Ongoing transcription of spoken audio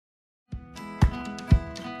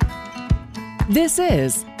This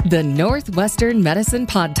is the Northwestern Medicine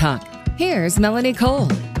Pod Talk. Here's Melanie Cole.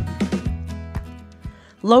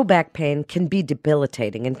 Low back pain can be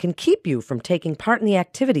debilitating and can keep you from taking part in the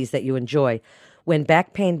activities that you enjoy. When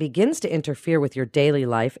back pain begins to interfere with your daily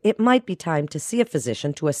life, it might be time to see a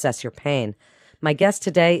physician to assess your pain. My guest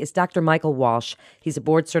today is Dr. Michael Walsh. He's a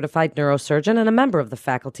board-certified neurosurgeon and a member of the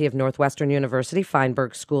faculty of Northwestern University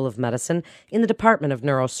Feinberg School of Medicine in the Department of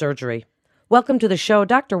Neurosurgery. Welcome to the show,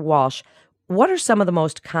 Dr. Walsh. What are some of the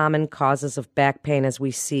most common causes of back pain as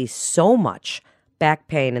we see so much back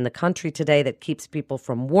pain in the country today that keeps people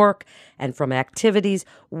from work and from activities?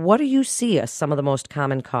 What do you see as some of the most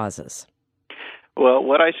common causes? Well,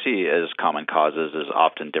 what I see as common causes is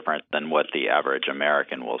often different than what the average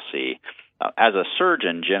American will see. As a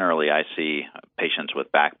surgeon, generally I see patients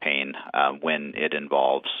with back pain when it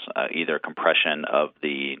involves either compression of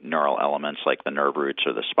the neural elements like the nerve roots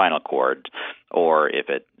or the spinal cord, or if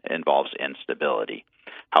it involves instability.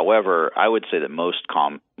 However, I would say that most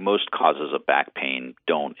causes of back pain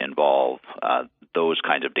don't involve those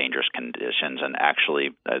kinds of dangerous conditions, and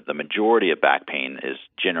actually the majority of back pain is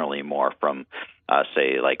generally more from,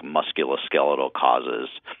 say, like musculoskeletal causes.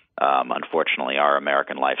 Unfortunately, our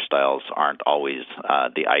American lifestyles aren't always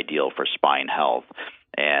the ideal for spine health,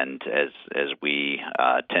 and as we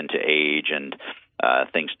tend to age and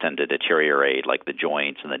things tend to deteriorate, like the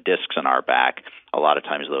joints and the discs in our back, a lot of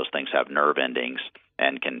times those things have nerve endings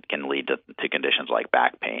and can lead to conditions like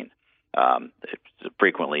back pain.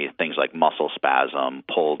 Frequently, things like muscle spasm,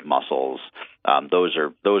 pulled muscles, those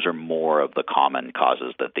are more of the common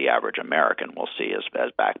causes that the average American will see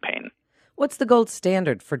as back pain. What's the gold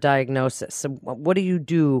standard for diagnosis? What do you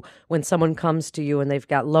do when someone comes to you and they've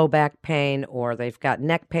got low back pain or they've got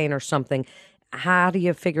neck pain or something? How do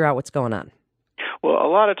you figure out what's going on? Well, a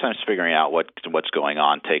lot of times figuring out what's going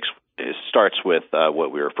on starts with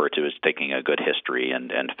what we refer to as taking a good history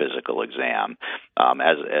and physical exam.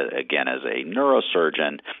 As a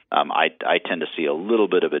neurosurgeon, I tend to see a little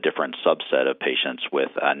bit of a different subset of patients with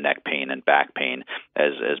neck pain and back pain,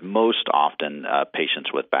 as most often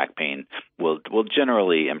patients with back pain will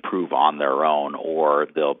generally improve on their own, or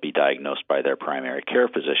they'll be diagnosed by their primary care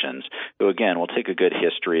physicians, who again will take a good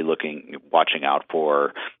history, watching out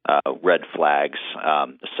for red flags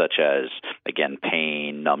such as, again,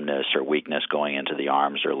 pain, numbness, or weakness going into the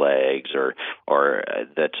arms or legs, or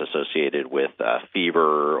that's associated with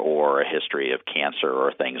fever or a history of cancer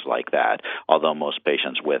or things like that, although most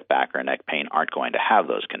patients with back or neck pain aren't going to have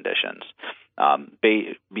those conditions.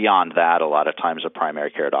 Beyond that, a lot of times a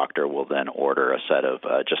primary care doctor will then order a set of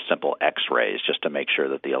just simple x-rays just to make sure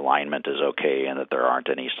that the alignment is okay and that there aren't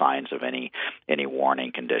any signs of any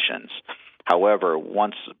warning conditions. However,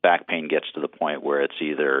 once back pain gets to the point where it's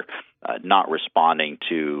either not responding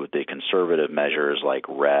to the conservative measures like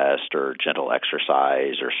rest or gentle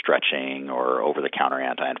exercise or stretching or over-the-counter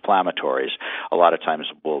anti-inflammatories, a lot of times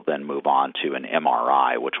we'll then move on to an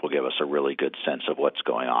MRI, which will give us a really good sense of what's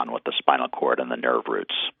going on with the spinal cord and the nerve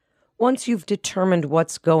roots. Once you've determined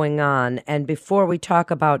what's going on, and before we talk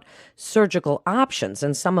about surgical options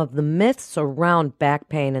and some of the myths around back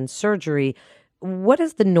pain and surgery, what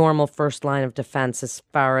is the normal first line of defense as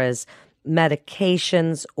far as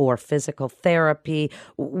medications or physical therapy?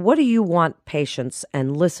 What do you want patients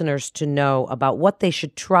and listeners to know about what they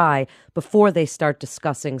should try before they start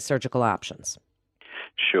discussing surgical options?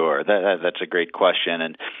 Sure, that's a great question,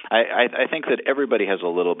 and I think that everybody has a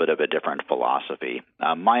little bit of a different philosophy.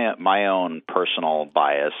 My own personal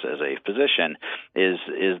bias as a physician is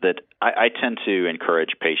that I tend to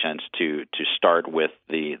encourage patients to start with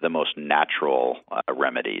the most natural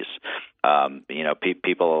remedies.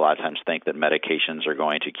 People a lot of times think that medications are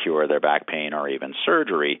going to cure their back pain or even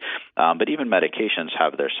surgery, but even medications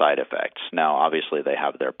have their side effects. Now, obviously, they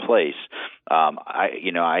have their place.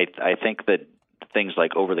 I think that things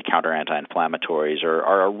like over-the-counter anti-inflammatories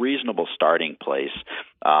are a reasonable starting place,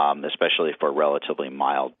 especially for relatively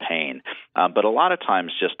mild pain. But a lot of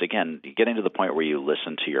times, just again, getting to the point where you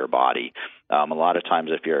listen to your body. A lot of times,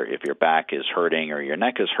 if your back is hurting or your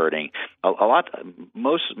neck is hurting,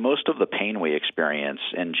 most of the pain we experience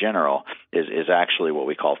in general is actually what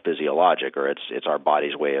we call physiologic, or it's our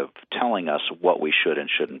body's way of telling us what we should and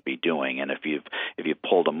shouldn't be doing. And if you've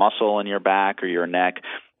pulled a muscle in your back or your neck,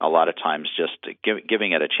 a lot of times just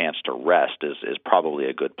giving it a chance to rest is probably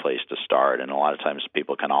a good place to start. And a lot of times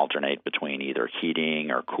people can alternate between either heating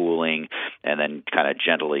or cooling and then kind of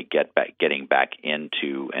gently getting back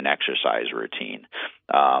into an exercise routine.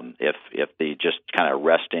 If the just kind of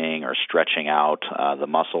resting or stretching out the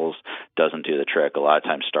muscles doesn't do the trick, a lot of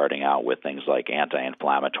times starting out with things like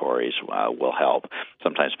anti-inflammatories will help.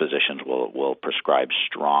 Sometimes physicians will prescribe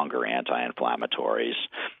stronger anti-inflammatories,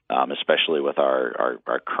 especially with our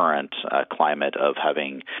current climate of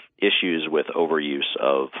having issues with overuse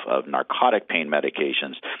of narcotic pain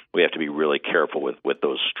medications. We have to be really careful with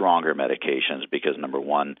those stronger medications because, number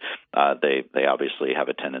one, they obviously have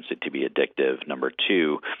a tendency to be addictive. Number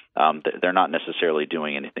two, they're not necessarily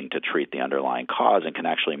doing anything to treat the underlying cause and can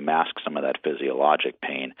actually mask some of that physiologic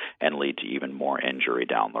pain and lead to even more injury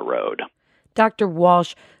down the road. Dr.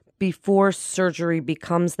 Walsh, before surgery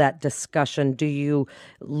becomes that discussion, do you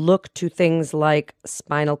look to things like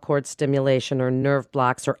spinal cord stimulation or nerve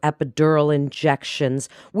blocks or epidural injections?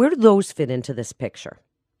 Where do those fit into this picture?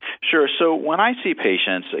 Sure. So when I see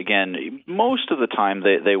patients, again, most of the time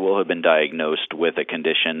they will have been diagnosed with a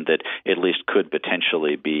condition that at least could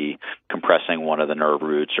potentially be compressing one of the nerve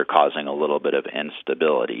roots or causing a little bit of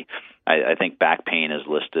instability. I think back pain is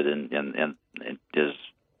listed in is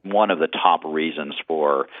one of the top reasons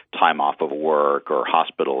for time off of work or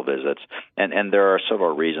hospital visits, and there are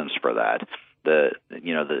several reasons for that.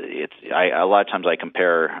 A lot of times I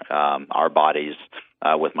compare our bodies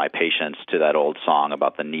with my patients to that old song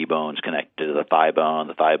about the knee bones connected to the thigh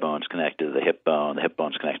bones connected to the hip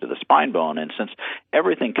bones connected to the spine bone, and since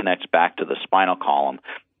everything connects back to the spinal column,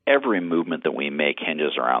 every movement that we make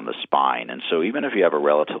hinges around the spine. And so even if you have a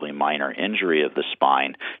relatively minor injury of the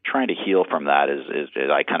spine, trying to heal from that is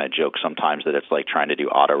I kind of joke sometimes that it's like trying to do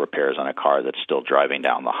auto repairs on a car that's still driving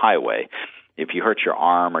down the highway. If you hurt your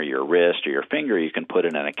arm or your wrist or your finger, you can put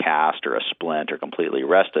it in a cast or a splint or completely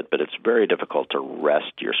rest it, but it's very difficult to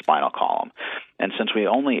rest your spinal column. And since we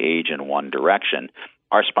only age in one direction,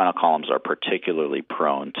 our spinal columns are particularly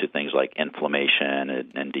prone to things like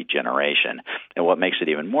inflammation and degeneration. And what makes it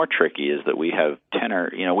even more tricky is that we have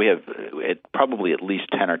probably at least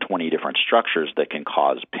 10 or 20 different structures that can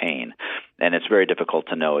cause pain. And it's very difficult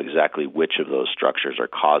to know exactly which of those structures are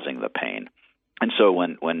causing the pain. And so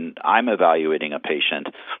when I'm evaluating a patient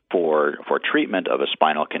for treatment of a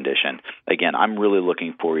spinal condition, again, I'm really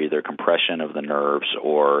looking for either compression of the nerves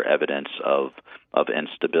or evidence of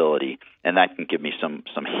instability, and that can give me some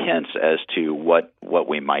hints as to what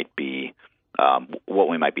we might be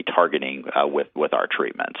targeting with our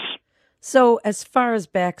treatments. So as far as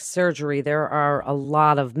back surgery, there are a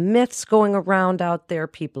lot of myths going around out there.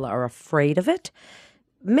 People are afraid of it.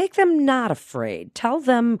 Make them not afraid. Tell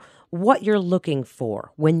them what you're looking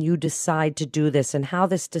for when you decide to do this and how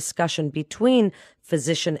this discussion between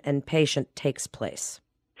physician and patient takes place.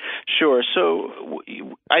 Sure. So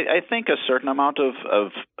I think a certain amount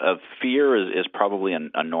of fear is probably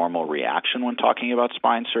a normal reaction when talking about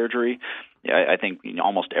spine surgery. I think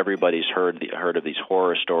almost everybody's heard of these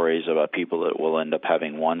horror stories about people that will end up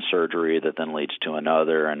having one surgery that then leads to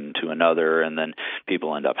another, and then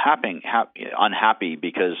people end up unhappy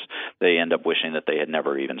because they end up wishing that they had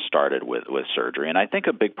never even started with surgery. And I think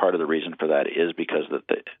a big part of the reason for that is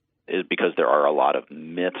because there are a lot of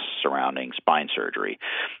myths surrounding spine surgery.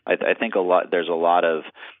 I think there's a lot of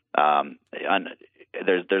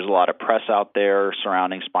there's a lot of press out there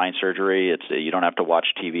surrounding spine surgery. You don't have to watch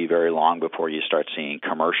TV very long before you start seeing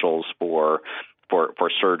commercials for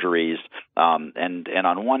surgeries. And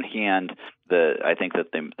on one hand, I think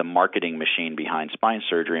that the marketing machine behind spine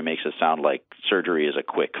surgery makes it sound like surgery is a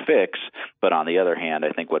quick fix. But on the other hand,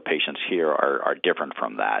 I think what patients hear are different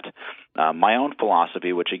from that. My own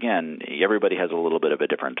philosophy, which again, everybody has a little bit of a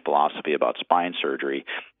different philosophy about spine surgery,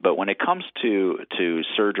 but when it comes to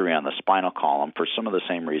surgery on the spinal column, for some of the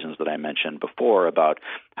same reasons that I mentioned before about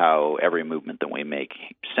how every movement that we make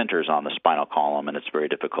centers on the spinal column, and it's very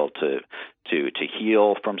difficult to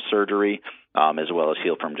heal from surgery, as well as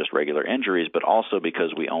heal from just regular injuries, but also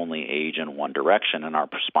because we only age in one direction and our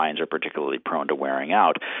spines are particularly prone to wearing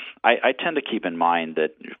out. I tend to keep in mind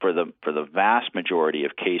that for the vast majority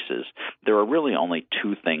of cases, there are really only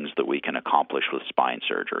two things that we can accomplish with spine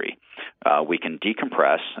surgery. We can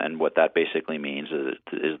decompress, and what that basically means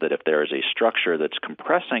is that if there is a structure that's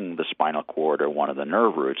compressing the spinal cord or one of the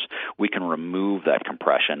nerve roots, we can remove that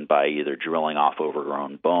compression by either drilling off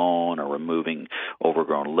overgrown bone or removing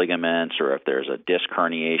overgrown ligaments, or if there's a disc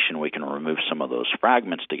herniation, we can remove some of those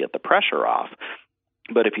fragments to get the pressure off.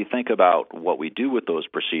 But if you think about what we do with those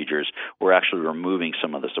procedures, we're actually removing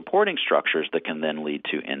some of the supporting structures that can then lead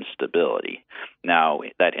to instability. Now,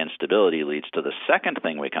 that instability leads to the second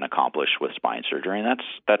thing we can accomplish with spine surgery, and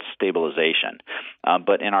that's stabilization.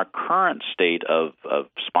 But in our current state of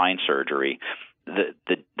spine surgery,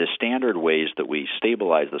 the standard ways that we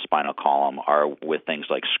stabilize the spinal column are with things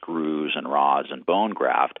like screws and rods and bone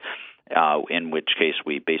graft, in which case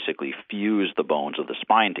we basically fuse the bones of the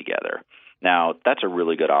spine together. Now, that's a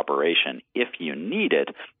really good operation if you need it,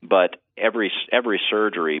 but every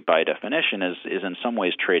surgery, by definition, is in some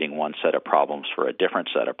ways trading one set of problems for a different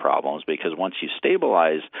set of problems, because once you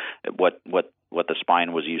stabilize what the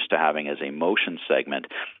spine was used to having as a motion segment,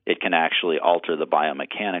 it can actually alter the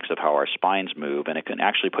biomechanics of how our spines move, and it can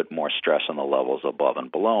actually put more stress on the levels above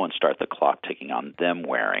and below and start the clock ticking on them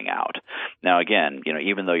wearing out. Now, again,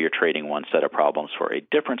 even though you're trading one set of problems for a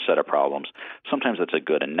different set of problems, sometimes that's a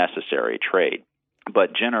good and necessary trade.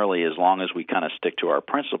 But generally, as long as we kind of stick to our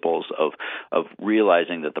principles of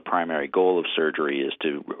realizing that the primary goal of surgery is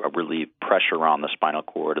to relieve pressure on the spinal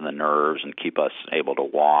cord and the nerves and keep us able to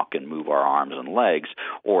walk and move our arms and legs,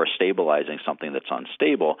 or stabilizing something that's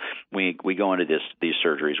unstable, we go into these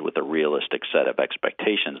surgeries with a realistic set of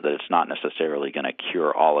expectations that it's not necessarily going to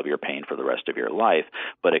cure all of your pain for the rest of your life,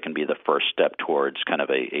 but it can be the first step towards kind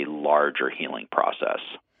of a larger healing process.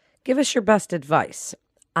 Give us your best advice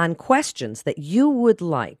on questions that you would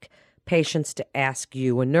like patients to ask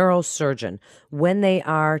you, a neurosurgeon, when they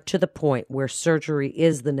are to the point where surgery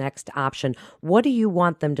is the next option. What do you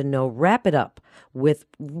want them to know? Wrap it up with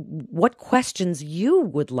what questions you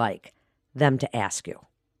would like them to ask you.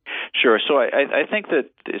 Sure. So I think that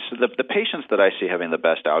the patients that I see having the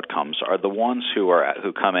best outcomes are the ones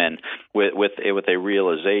who come in with a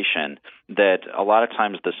realization that a lot of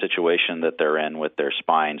times the situation that they're in with their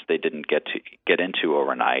spines they didn't get into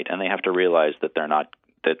overnight, and they have to realize that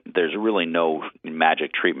that there's really no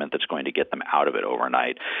magic treatment that's going to get them out of it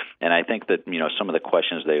overnight. And I think that some of the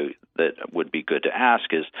questions that would be good to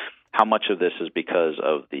ask is, how much of this is because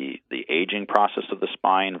of the aging process of the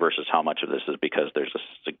spine versus how much of this is because there's a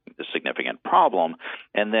significant problem,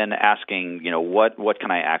 and then asking, what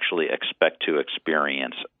can I actually expect to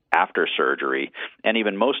experience after surgery, and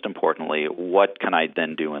even most importantly, what can I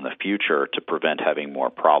then do in the future to prevent having more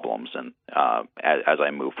problems and as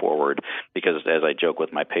I move forward? Because as I joke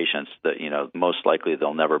with my patients, that most likely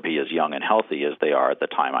they'll never be as young and healthy as they are at the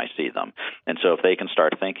time I see them. And so if they can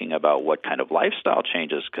start thinking about what kind of lifestyle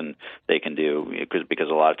changes they can do, because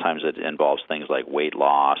a lot of times it involves things like weight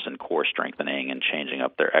loss and core strengthening and changing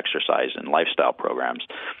up their exercise and lifestyle programs.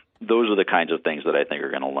 Those are the kinds of things that I think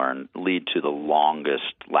are going to lead to the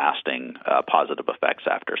longest lasting positive effects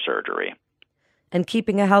after surgery. And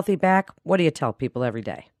keeping a healthy back, what do you tell people every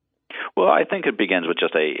day? Well, I think it begins with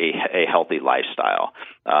just a healthy lifestyle.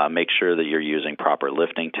 Make sure that you're using proper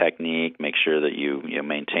lifting technique. Make sure that you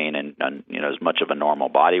maintain as much of a normal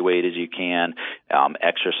body weight as you can.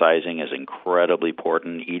 Exercising is incredibly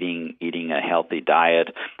important. Eating a healthy diet.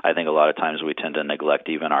 I think a lot of times we tend to neglect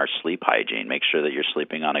even our sleep hygiene. Make sure that you're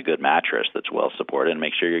sleeping on a good mattress that's well supported, and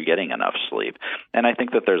make sure you're getting enough sleep. And I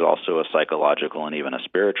think that there's also a psychological and even a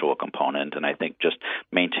spiritual component. And I think just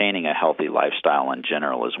maintaining a healthy lifestyle in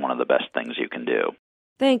general is one of the best things you can do.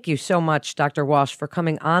 Thank you so much, Dr. Walsh, for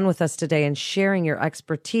coming on with us today and sharing your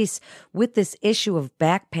expertise with this issue of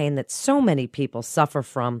back pain that so many people suffer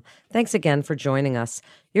from. Thanks again for joining us.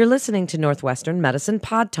 You're listening to Northwestern Medicine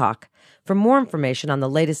Pod Talk. For more information on the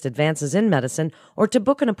latest advances in medicine or to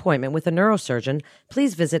book an appointment with a neurosurgeon,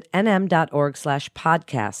 please visit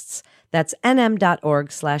nm.org/podcasts. That's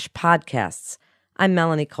nm.org/podcasts. I'm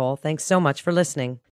Melanie Cole. Thanks so much for listening.